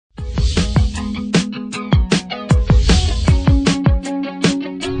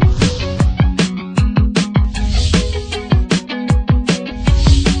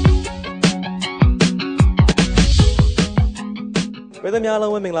များ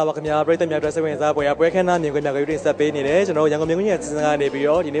လုံးဝမင်္ဂလာပါခင်ဗျာပရိသတ်များအတွက်စိတ်ဝင်စားပွဲပွဲခန်းသားမြင်ကွင်းများကိုတင်ဆက်ပေးနေတယ်ကျွန်တော်ရန်ကုန်မြင်ကွင်းရဲ့စီစဉ်ကနေပြီး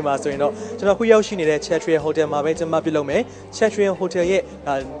တော့ဒီနေ့မှာဆိုရင်တော့ကျွန်တော်ခုရောက်ရှိနေတဲ့ Chatrium Hotel မှာပဲကျွန်မပြုလုပ်မယ် Chatrium Hotel ရဲ့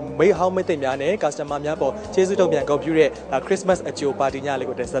မိတ်ဟောင်းမိတ်သိများနဲ့ customer များပေါ်ကျေးဇူးတုံ့ပြန်ဂုဏ်ပြုတဲ့ Christmas အကြိုပါတီညလေး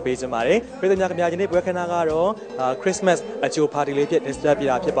ကိုတင်ဆက်ပေးခြင်းပါတယ်ပရိသတ်များခင်ဗျာဒီနေ့ပွဲခန်းသားကတော့ Christmas အကြိုပါတီလေးဖြစ်တင်ဆက်ပြ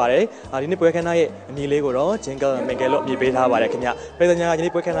တာဖြစ်ပါတယ်ဒီနေ့ပွဲခန်းသားရဲ့အမည်လေးကိုတော့ Jingle Mingle လို့အမည်ပေးထားပါတယ်ခင်ဗျာပရိသတ်များဒီ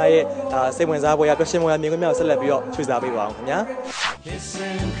နေ့ပွဲခန်းသားရဲ့စိတ်ဝင်စားပွဲရပျော်ရွှင်ပွဲမြင်ကွင်းများကိုဆက်လက်ပြီးတော့ချွေစားပေးပါအောင်ခင်ဗျာ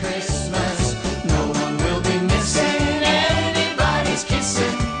Kissing Christmas, no one will be missing. Everybody's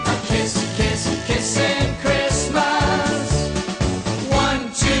kissing, a kiss, kiss, kissing Christmas.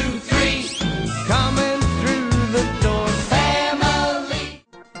 1, 2, 3, coming through the door, family.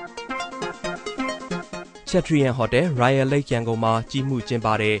 Chatrium Hotel Royal Lake ရန်ကုန်မှာကြီးမှုကျင်းပ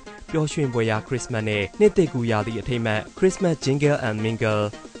တဲ့ပျော်ရွှင်ပွဲရာ Christmas နဲ့နှစ်သစ်ကူးရာသီအထိမ်းအမှတ် Christmas Jingle and Mingle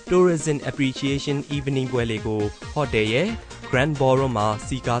Tourism Appreciation Evening ပွဲလေးကို Hotel ရဲ့Grand Ballroom မှာ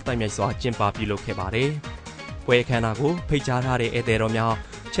စီကားတိုက်မြိုက်စွာကျင်းပပြုလုပ်ခဲ့ပါတယ်။ပွဲအခမ်းအနားကိုဖိတ်ကြားထားတဲ့ဧည့်သည်တော်များ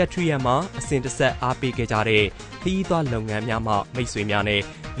Chatrium မှာအစဉ်တဆက်အားပေးခဲ့ကြတဲ့ခရီးသွားလုပ်ငန်းများမှမိတ်ဆွေများနဲ့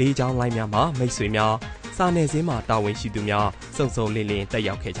လေးချောင်းလိုင်းများမှမိတ်ဆွေများစာနယ်ဇင်းမှာတာဝန်ရှိသူများစုံစုံလင်လင်တက်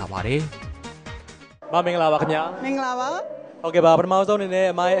ရောက်ခဲ့ကြပါတယ်။မင်္ဂလာပါခင်ဗျာ။မင်္ဂလာပါ။ဟုတ်ကဲ့ပါပထမဆုံးအနေနဲ့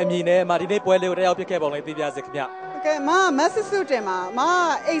အမရဲ့အမည်နဲ့ဒီနေ့ပွဲလေးကိုတက်ရောက်ဖြစ်ခဲ့ပုံလေးသိပြစေခင်ဗျ။ဟုတ်ကဲ့Massachusetts တင်ပါ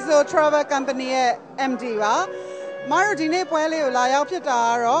Exo Travel Company ရဲ့ MD ပါ။မတို့ဒီနေ့ပွဲလေးကိုလာရောက်ဖြစ်တာ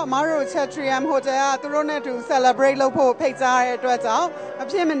ကတော့မတို့ Chatrium Hotel ကသူတို့နဲ့အတူ celebrate လုပ်ဖို့ဖိတ်ကြားတဲ့အတွက်ကြောင့်အ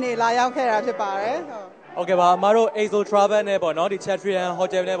ဖြစ်မနေလာရောက်ခဲ့တာဖြစ်ပါတယ်ဟုတ်ကဲ့ပါမတို့ Exo Travel နဲ့ပေါ့နော်ဒီ Chatrium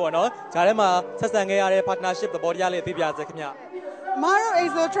Hotel နဲ့ပေါ့နော်ဂျာထဲမှာဆက်ဆံခဲ့ရတဲ့ partnership သဘောတရားလေးသိပြစေခင်ဗျမတို့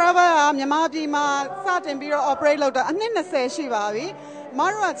Exo Travel ကမြန်မာပြည်မှာစတင်ပြီးတော့ operate လုပ်တာအနှစ်20ရှိပါပြီမ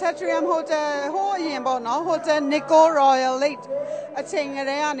တို့က Chatrium Hotel ဟိုအရင်ပေါ့နော် Hotel Nicole Royal Lake အချိန်က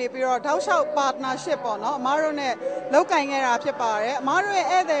တည်းကနေပြီးတော့တောက်လျှောက် partnership ပေါ့နော်အမတို့နဲ့လုပ်ကင်ခဲ့တာဖြစ်ပါတယ်အမတို့ရဲ့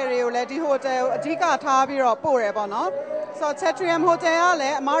ဧည့်သည်တွေကိုလည်းဒီ hotel ကိုအဓိကထားပြီးတော့ပို့တယ်ပေါ့နော်ဆိုတော့ Chatrium Hotel ကလ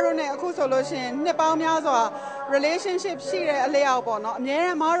ည်းအမတို့နဲ့အခုဆိုလို့ရှိရင်နှစ်ပေါင်းများစွာ relationship ရှိတဲ့အလျောက်ပေါ့နော်အများ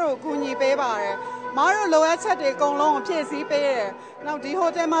နဲ့အမတို့ကိုကူညီပေးပါတယ်မတို့လိုအပ်ချက်တွေအကုန်လုံးကိုဖြည့်ဆည်းပေးတယ်။နောက်ဒီ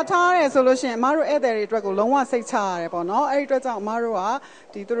hotel မှာထားရတယ်ဆိုလို့ရှိရင်မတို့ဧည့်သည်တွေအတွက်ကိုလုံးဝစိတ်ချရတယ်ပေါ့နော်။အဲ့ဒီအတွက်ကြောင့်မတို့က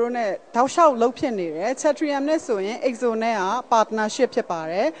ဒီသူတို့နဲ့တောက်လျှောက်လုပ်ဖြစ်နေတယ်။ Chatrium နဲ့ဆိုရင် Exo နဲ့က partnership ဖြစ်ပါ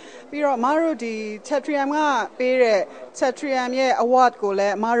တယ်။ပြီးတော့မတို့ဒီ Chatrium ကပေးတဲ့ Chatrium ရဲ့ award ကိုလ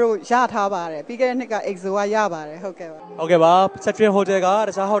ည်းမတို့ရထားပါတယ်။ပြီးခဲ့တဲ့နှစ်က Exo ကရပါတယ်ဟုတ်ကဲ့ပါ။ဟုတ်ကဲ့ပါ Chatrium Hotel ကတ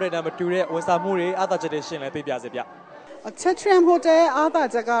ခြား hotel နဲ့မတူတဲ့ဝန်ဆောင်မှုတွေအားသာချက်တွေရှင်းလဲသိပြစေဗျ။ Chatrium Hotel အားသာ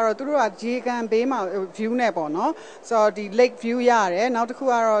ချက်ကတော့သူတို့ကရေကန်ဘေးမှာ view နဲ့ပေါ့နော်ဆိုတော့ဒီ lake view ရတယ်နောက်တစ်ခု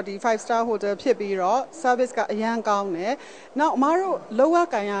ကတော့ဒီ 5 star hotel ဖြစ်ပြီးတော့ service ကအရန်ကောင်းတယ်နောက်အမတို့လောက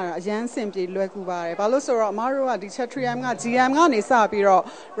ကန်ရတာအရန်စင်ပြေလွယ်ကူပါတယ်ဘာလို့ဆိုတော့အမတို့ကဒီ Chatrium က GM ကနေစပြီးတော့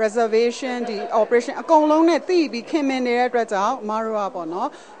reservation ဒီ operation အကုန်လုံးနဲ့တည်ပြီးခင်မင်နေတဲ့အတွက်ကြောင့်အမတို့ကပေါ့နော်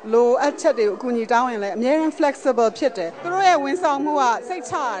လိုအပ်ချက်တွေကိုအကူအညီတောင်းရင်လည်းအများကြီး flexible ဖြစ်တယ်သူတို့ရဲ့ဝန်ဆောင်မှုကစိတ်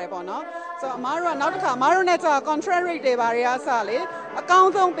ချရတယ်ပေါ့နော်ဆိုတော့အမတို့ကနောက်တစ်ခါအမတို့နဲ့ကြာ contract rate တွေဘာတွေအားစလေအကော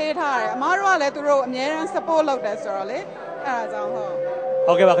င်းဆုံးပေးထားတယ်အမတို့ကလည်းသူတို့အများအား support လုပ်တယ်ဆိုတော့လေအဲ့ဒါကြောင့်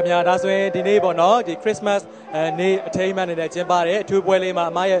ဟုတ်ကဲ့ပါခင်ဗျာဒါဆိုရင်ဒီနေ့ပေါ့နော်ဒီ Christmas နေ့အထိမ်းအမှတ်နေတဲ့ကျင်းပတဲ့အထူးပွဲလေးမှာ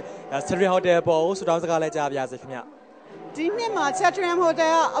အမရဲ့ Chatrium Hotel ပေါ်ကိုဆုတောင်းစကားလည်းကြားပြစေခင်ဗျာဒီနှစ်မှာ Chatrium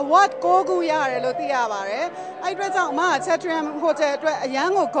Hotel က award 6 ခုရတယ်လို့သိရပါတယ်အဲ့အတွက်ကြောင့်အမက Chatrium Hotel အတွက်အရန်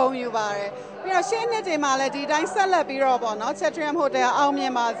ကိုဂုဏ်ယူပါတယ်ပြီးတော့ရှေ့နှစ်တွေမှာလည်းဒီတိုင်းဆက်လက်ပြီးတော့ပေါ့နော် Chatrium Hotel အောင်မြ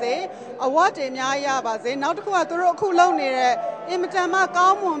င်ပါစေ award တွေအများကြီးရပါစေနောက်တစ်ခုကသူတို့အခုလုပ်နေတဲ့အင်မတန်မှကော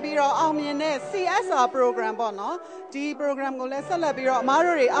င်းမွန်ပြီးတော့အောင်မြင်တဲ့ CSR program ပေါ့နော်ဒီ program ကိုလည်းဆက်လက်ပြီးတော့အမား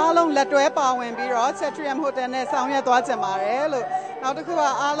တို့တွေအားလုံးလက်တွဲပါဝင်ပြီးတော့ Chatrium Hotel နဲ့ဆောင်ရွက်သွားကြပါတယ်လို့နောက်တစ်ခုက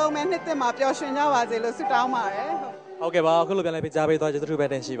အားလုံးပဲနှစ်သစ်မှာပျော်ရွှင်ကြပါစေလို့ဆုတောင်းပါတယ်ဟုတ်ကဲ့ပါအခုလိုပြန်လဲပြကြားပေးသွားကျေးဇူးပဲ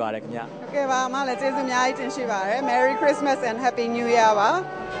တင်ရှိပါတယ်ခင်ဗျဟုတ်ကဲ့ပါအမလည်းကျေးဇူးအများကြီးတင်ရှိပါတယ် Merry Christmas and Happy New Year ပါ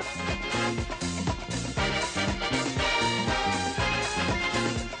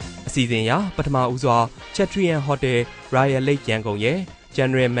အစီအစဉ်အရပထမဦးစွာ Chatrium Hotel Royal Lake ရန်ကုန်ရဲ့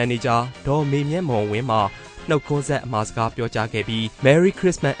General Manager ဒေါ်မေမြတ်မော်ဝင်းမှနှုတ်ခွန်းဆက်အမှာစကားပြောကြားခဲ့ပြီး Merry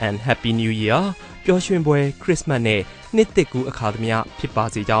Christmas and Happy New Year ပျော်ရွှင်ပွဲ Christmas နဲ့နှစ်သစ်ကူးအခါသမယဖြစ်ပါ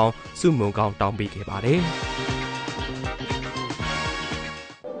စေကြောင်းဆုမွန်ကောင်းတောင်းပေးခဲ့ပါတယ်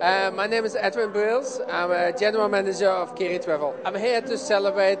My name is Edwin Brills. I'm a General Manager of Kiri Travel. I'm here to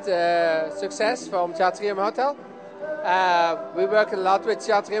celebrate success from Chatrium Hotel. We work a lot with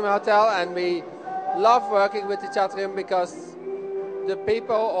Chatrium Hotel and we love working with the Chatrium because the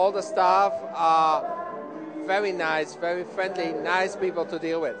people, all the staff are very nice, very friendly, nice people to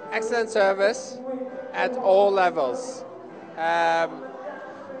deal with. Excellent service at all levels.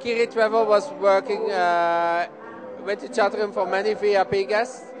 Kiri Travel was working with the Chatrium for many VIP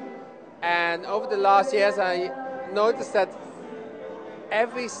guests. And over the last years, I noticed that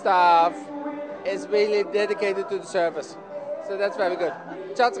every staff is really dedicated to the service. So that's very good.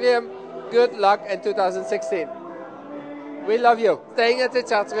 Chatrium, good luck in 2016. We love you. Staying at the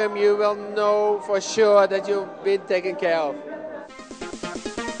Chatrium, you will know for sure that you've been taken care of.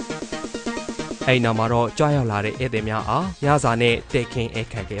 အဲ့နောက်မှာတော့ကြွားရောက်လာတဲ့ဧည့်သည်များအားညစာနဲ့တဲခင်းဧည့်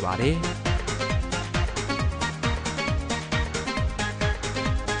ခံခဲ့ပါတယ်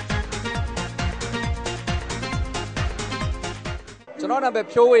ကျွန်တော်နာမည်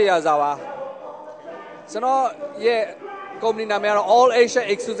ဖြိုးဝေရစာပါကျွန်တော်ရဲ့ကုမ္ပဏီနာမည်ကတော့ All Asia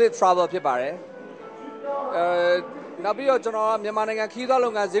Exclusive Travel ဖြစ်ပါတယ်နောက်ပြီးတော့ကျွန်တော်ကမြန်မာနိုင်ငံခီးသွွားလု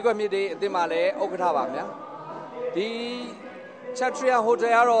ပ်ငန်းဈေးကွက်မြစ်တွေအသင်းမှာလည်းဥက္ကဋ္ဌပါခင်ဗျာဒီ Chatrium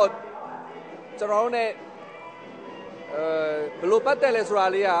Hotel ကတော့ကျွန်တော်တို့ ਨੇ ဘလို့ပတ်သက်လဲဆိုတာ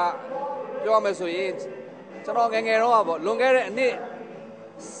လေးကပြောရမယ်ဆိုရင်ကျွန်တော်ငယ်ငယ်တော့ပေါ့လွန်ခဲ့တဲ့အနှစ်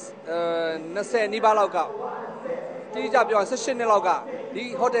20နီးပါးလောက်ကတိကျပြောရင်18နှစ်လောက်ကဒီ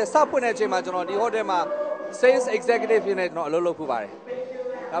hotel စဖွင့်တဲ့အချိန်မှာကျွန်တော်ဒီ hotel မှာ sales executive ဖြစ်နေကျွန်တော်အလုပ်လုပ်ဖူးပါတယ်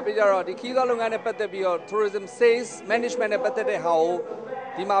နောက်ပြီးတော့ဒီခီးသွွားလုပ်ငန်းနဲ့ပတ်သက်ပြီးတော့ tourism sales management နဲ့ပတ်သက်တဲ့ဟာကို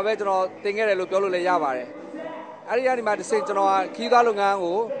ဒီမှာပဲကျွန်တော်သင်ခဲ့တယ်လို့ပြောလို့လည်းရပါတယ်အဲ့ဒီကနေမှတစ်ချိန်ကျွန်တော်ခီးသွွားလုပ်ငန်း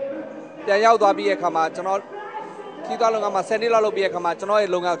ကိုပြန်ရောက်သွားပြီးတဲ့အခါမှာကျွန်တော်ခီးသွွားလုပ်ငန်းမှာ10နှစ်လောက်လုပ်ပြီးတဲ့အခါမှာကျွန်တော်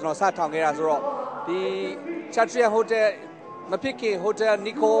ရဲ့လုပ်ငန်းကိုကျွန်တော်စထောင်ခဲ့တာဆိုတော့ဒီ Chatrium Hotel မဖြစ်ခင် Hotel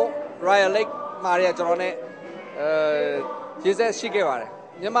Nico Royal Lake မှာလည်းကျွန်တော် ਨੇ ရေးဆက်ရှိခဲ့ပါတယ်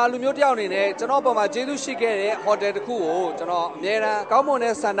မြန်မာလူမျိုးတယောက်အနေနဲ့ကျွန်တော်ပုံမှာကျေးဇူးရှိခဲ့တဲ့ hotel တစ်ခုကိုကျွန်တော်အများအားကောင်းမွန်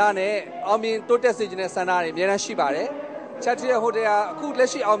တဲ့စံသားနဲ့အောင်မြင်တိုးတက်စေခြင်းတဲ့စံသားတွေအများအားရှိပါတယ် Chatrium Hotel ကအခုလက်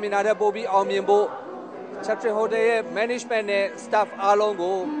ရှိအောင်မြင်တာတဲ့ပို့ပြီးအောင်မြင်ဖို့ Chatrium Hotel ရဲ့ management နဲ့ staff အားလုံး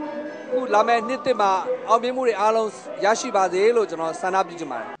ကိုအခုလာမယ့်နှစ်သစ်မှာအောင်မြင်မှုတွေအားလုံးရရှိပါစေလို့ကျွန်တော်ဆန္ဒပြုချင်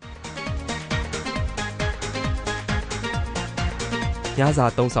ပါတယ်ညစာ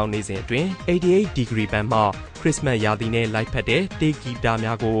သုံးဆောင်နေစဉ်အတွင်း88 degree band မှ Christmas ရာသီနဲ့လိုက်ဖက်တဲ့တေးဂီတ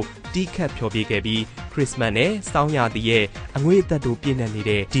များကိုတီးခတ်ဖျော်ဖြေခဲ့ပြီး Christmas နဲ့စောင်းရာသီရဲ့အငွေ့အသက်တို့ပြည့်နှက်နေ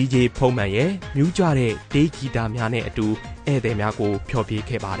တဲ့ DJ ဖုံးမှန်ရဲ့မြူးကြတဲ့တေးဂီတများနဲ့အတူဧည့်သည်များကိုဖျော်ဖြေ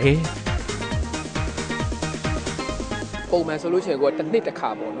ခဲ့ပါတယ်ပုံမှန်ဆိုလို့ရှိရင်ကိုကတစ်နှစ်တစ်ခါ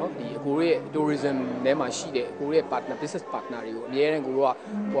ပေါ့နော်ဒီအကိုရဲ့ tourism ထဲမှာရှိတဲ့အကိုရဲ့ partner business partner တွေကိုအများအားကိုက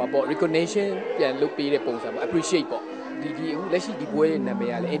ဟိုပေါ့ recognition ပြန်လုပ်ပေးတဲ့ပုံစံပေါ့ appreciate ပေါ့ဒီအခုလက်ရှိဒီပွဲရဲ့နာမ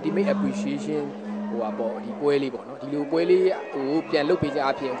ည်ကလည်း intimate appreciation ဟိုပါပေါ့ဒီပွဲလေးပေါ့နော်ဒီလိုပွဲလေးဟိုပြန်လုပ်ပေးကြ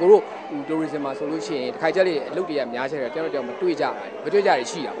အပြင်ကိုတို့ tourism မှာဆိုလို့ရှိရင်တစ်ခါကျလေအလုပ်တွေကများချင်တယ်တယောက်နဲ့တယောက်မတွေ့ကြဘူးမတွေ့ကြရ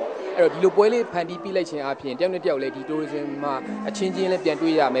ရှိတာပေါ့အဲ့တော့ဒီလိုပွဲလေးဖန်တီးပြီးလိုက်ခြင်းအပြင်တယောက်နဲ့တယောက်လည်းဒီ tourism မှာအချင်းချင်းလည်းပြန်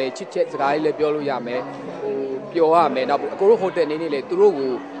တွေ့ရမယ်ချစ်ချက်စကားလေးလည်းပြောလို့ရမယ်ဟိုပျော်ရမယ်နောက်အကိုတို့ hotel နေနေလေသူတို့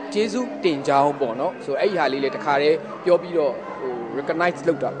ကိုကျေးဇူးတင်ကြောင်းပေါ့နော်ဆိုအဲ့ဒီဟာလေးလည်းတစ်ခါတည်းပြောပြီးတော့ဟို recognize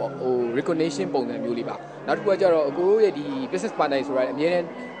လုပ်တာပေါ့ဟို recognition ပုံစံမျိုးလေးပါနောက်တစ်ခုကကျတော့အကိုတို့ရဲ့ဒီ business partner ဆိုတာအများနဲ့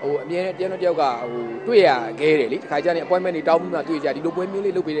ဟိုအများနဲ့တယောက်နဲ့တယောက်ကဟိုတွေ့ရခဲ့တယ်လေတစ်ခါကျရင် appointment တွေတောင်းပြီးမှတွေ့ကြဒီလိုပွဲမျိုး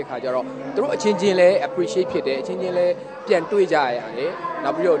လေးလုပ်ပေးတဲ့ခါကျတော့သူတို့အချင်းချင်းလည်း appreciate ဖြစ်တယ်အချင်းချင်းလည်းပြန်တွေ့ကြရတယ်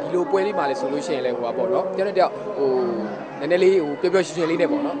နောက်ပြီးတော့ဒီလိုပွဲလေးမှာလည်းဆိုလို့ရှိရင်လည်းဟိုပါပေါ့နော်တယောက်နဲ့တယောက်ဟိုနည်းနည်းလေးဟိုပျော်ပျော်ရွှင်ရွှင်လေးနဲ့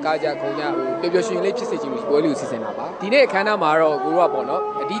ပေါ့နော်ကားကြခုံကြဟိုပျော်ပျော်ရွှင်ရွှင်လေးဖြစ်စေချင်လို့ပွဲလေးကိုစီစဉ်တာပါဒီနေ့အခမ်းအနားမှာတော့ကိုတို့ကပေါ့နော်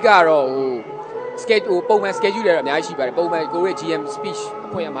အဓိကတော့ဟို schedule ပုံမှန် schedule တွေတော့အများကြီးရှိပါတယ်ပုံမှန်ကိုရဲ့ GM speech အ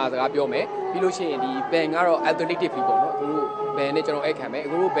ဖွင့်အမှာစကားပြောမယ်ပြီးလို့ရှိရင်ဒီ band ကတော့ alternatively ပေါ့နော်ကိုတို့ band နဲ့ကျွန်တော်အဲ့ခံမယ်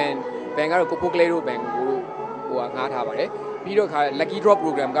ကိုတို့ band ကတော့ Coco Claro band ကိုတို့ဟိုငားထားပါတယ်ပြီးတော့ခါ lucky draw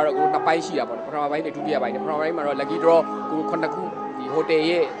program ကတော့ကိုတို့နှစ်ပိုင်းရှိတာပေါ့နော်ပထမပိုင်းနဲ့ဒုတိယပိုင်းနဲ့ပထမပိုင်းမှာတော့ lucky draw ကိုတို့9ခုဒီ hotel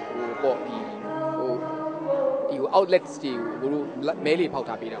ရဲ့ဟိုပေါ့ဒီoutlets တွေကိုတို့မဲလေးဖောက်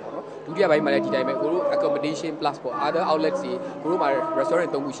ထားပေးတာပေါ့နော်ဒုတိယပိုင်းမှာလည်းဒီတိုင်းပဲကိုတို့ accommodation plus ပေါ့ other outlets တွေကိုတို့မှာ restaurant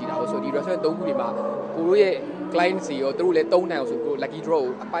 3ခုရှိတာပေါ့ဆိုဒီ restaurant 3ခုတွေမှာကိုတို့ရဲ့ clients တွေရောတို့လည်း3နိုင်အောင်ဆိုကိုတို့ lucky draw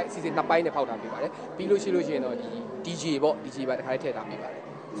ကိုအပိုင်း season 2ပိုင်းနဲ့ဖောက်ထားပေးပါတယ်ပြီးလို့ရှိရင်တော့ဒီ DJ ပေါ့ DJ ပါတစ်ခါလေးထည့်ထားပေးပါတယ်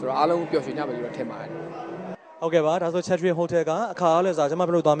ဆိုတော့အားလုံးပျော်ရွှင်ကြမယ်လို့တော့ထင်ပါတယ်ဟုတ်ကဲ့ပါဒါဆို Chatrium Hotel ကအခါအားလျော်စွာကျွန်မ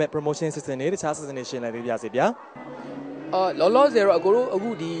ပြုလုပ်သွားမယ့် promotion season တွေတခြား season တွေရှင်းလင်းပေးပါစေဗျာလောလောဆယ်တော့အကိုတို့အခု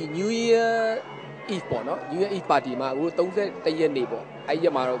ဒီ New Year Eve ပေါ့နော် New Year Eve party မှာအခု31ရက်နေ့ပေါ့အဲ့ရ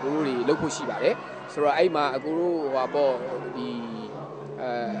က်မှာတော့အကိုတို့တွေလုပ်ဖို့ရှိပါတယ်ဆိုတော့အဲ့မှာအကိုတို့ဟိုပေါ့ဒီ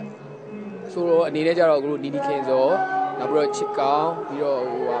ဆိုတော့အနေနဲ့ကြတော့အကိုတို့နီနီခင်စောနောက်ပြီးတော့ချစ်ကောင်းပြီးတော့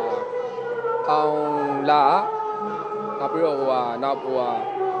ဟိုအောင်လာနောက်ပြီးတော့နောက်အကို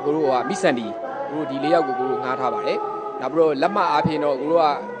တို့မိစန်ဒီအကိုတို့ဒီ၄ယောက်ကိုအကိုတို့ငှားထားပါတယ်နောက်ပြီးတော့လက်မှတ်အားဖြင့်တော့အကိုတို့က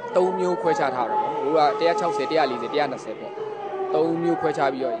3မျိုးခွဲခြားထားတာပေါ့အကိုတို့က160 140 120ပေါ့3မျိုးခွဲ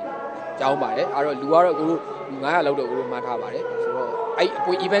ခြားပြီးတော့ကြောင်းပါတယ်အဲ့တော့လူကတော့ကိုတို့900လောက်တော့ကိုတို့မှန်းထားပါတယ်ဆိုတော့အဲ့အ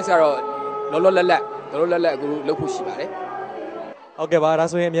ပွင့် events ကတော့လောလက်လက်ကိုတို့လုပ်ဖို့ရှိပါတယ်ဟုတ်ကဲ့ပါဒါ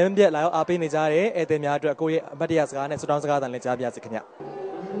ဆိုရင်အမြဲပြက်လာရောက်အားပေးနေကြတဲ့ဧည့်သည်များအတွက်ကိုယ့်ရဲ့အမတ်တရစကားနဲ့ဆုတောင်းစကားတန်လည်းကြားပြစီခင်ဗျ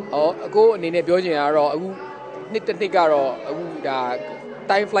အကိုအနေနဲ့ပြောချင်တာကတော့အခုနှစ်တစ်နှစ်ကတော့အခုဒါ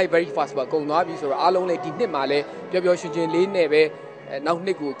time fly very fast ပါကုန်သွားပြီဆိုတော့အားလုံးလည်းဒီနှစ်မှာလည်းပျော်ပျော်ရွှင်ရွှင်လေးနဲ့ပဲ နောက်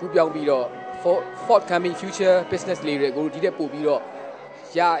နှစ်ကိုကူးပြောင်းပြီးတော့ forthcoming future business လေးတွေကိုဒီတက်ပို့ပြီးတော့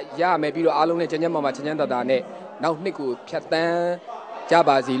ရမယ်ပြီးတော့အားလုံးနဲ့ချမ်းချမ်းမာမာချမ်းချမ်းသာသာနဲ့နောက်နှစ်ကိုဖြတ်တန်းကြ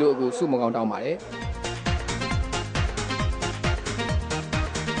ပါစီလို့အခုဆုမကောင်းတောင်းပါတယ်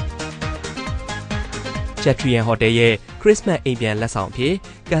Chatrium Hotel ရဲ့ Christmas အိမ်ပြန်လက်ဆောင်အဖြစ်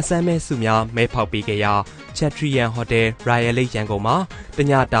ကန်ဆန်းမဲစုများမဲဖောက်ပေးခဲ့ရာ Chatrium Hotel Royal Lake ရန်ကုန်မှာတ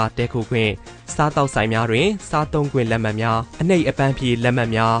ညတာတဲခိုခွင့်စားတောက်ဆိုင်များတွင်စားသုံးခွင့်လက်မှတ်များအနှိပ်အပန်းဖြေလက်မှတ်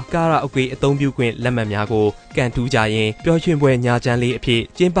များကာရာအိုကေအသုံးပြုခွင့်လက်မှတ်များကိုကန်တူးကြရင်ပျော်ရွှင်ပွဲညာချမ်းလေးအဖြစ်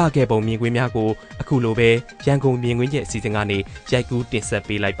ကျင်းပခဲ့ပုံမြင်ကွင်းများကိုအခုလိုပဲရန်ကုန်မြင်ကွင်းရဲ့အစီအစဉ်ကနေရိုက်ကူးတင်ဆက်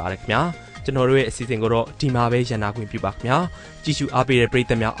ပေးလိုက်ပါတယ်ခင်ဗျာကျွန်တော်တို့ရဲ့အစီအစဉ်ကိုတော့ဒီမှာပဲရန်နာခွင့်ပြုပါခင်ဗျာကြည့်ရှုအားပေးတဲ့ပရိ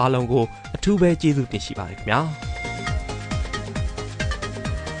သတ်များအားလုံးကိုအထူးပဲကျေးဇူးတင်ရှိပါတယ်ခင်ဗျာ